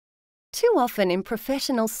Too often in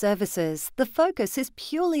professional services, the focus is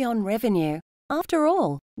purely on revenue. After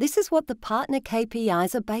all, this is what the partner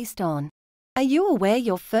KPIs are based on. Are you aware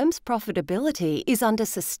your firm's profitability is under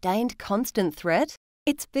sustained constant threat?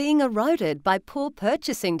 It's being eroded by poor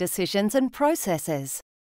purchasing decisions and processes.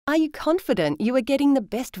 Are you confident you are getting the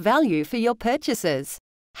best value for your purchases?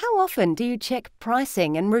 How often do you check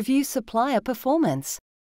pricing and review supplier performance?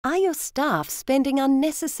 Are your staff spending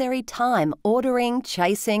unnecessary time ordering,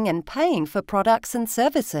 chasing, and paying for products and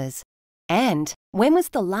services? And when was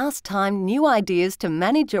the last time new ideas to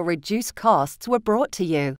manage or reduce costs were brought to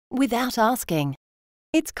you without asking?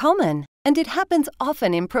 It's common, and it happens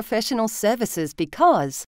often in professional services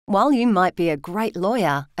because, while you might be a great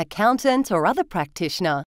lawyer, accountant, or other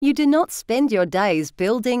practitioner, you do not spend your days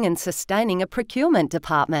building and sustaining a procurement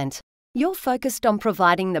department. You're focused on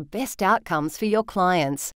providing the best outcomes for your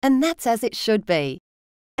clients, and that's as it should be.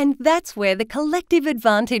 And that's where the collective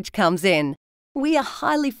advantage comes in. We are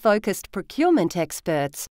highly focused procurement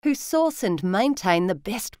experts who source and maintain the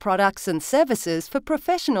best products and services for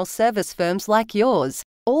professional service firms like yours,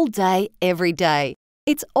 all day, every day.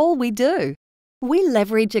 It's all we do. We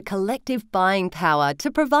leverage a collective buying power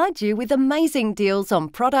to provide you with amazing deals on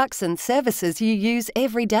products and services you use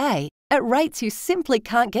every day, at rates you simply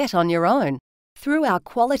can't get on your own. Through our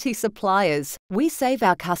quality suppliers, we save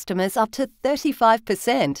our customers up to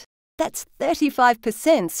 35%. That's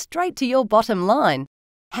 35% straight to your bottom line.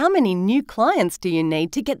 How many new clients do you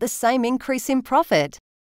need to get the same increase in profit?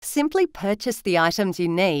 Simply purchase the items you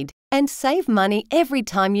need and save money every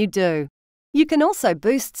time you do. You can also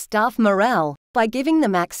boost staff morale by giving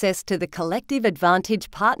them access to the collective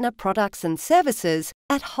advantage partner products and services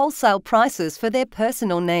at wholesale prices for their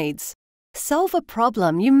personal needs. Solve a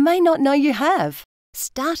problem you may not know you have.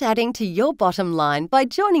 Start adding to your bottom line by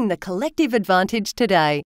joining the collective advantage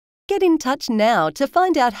today. Get in touch now to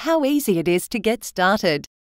find out how easy it is to get started.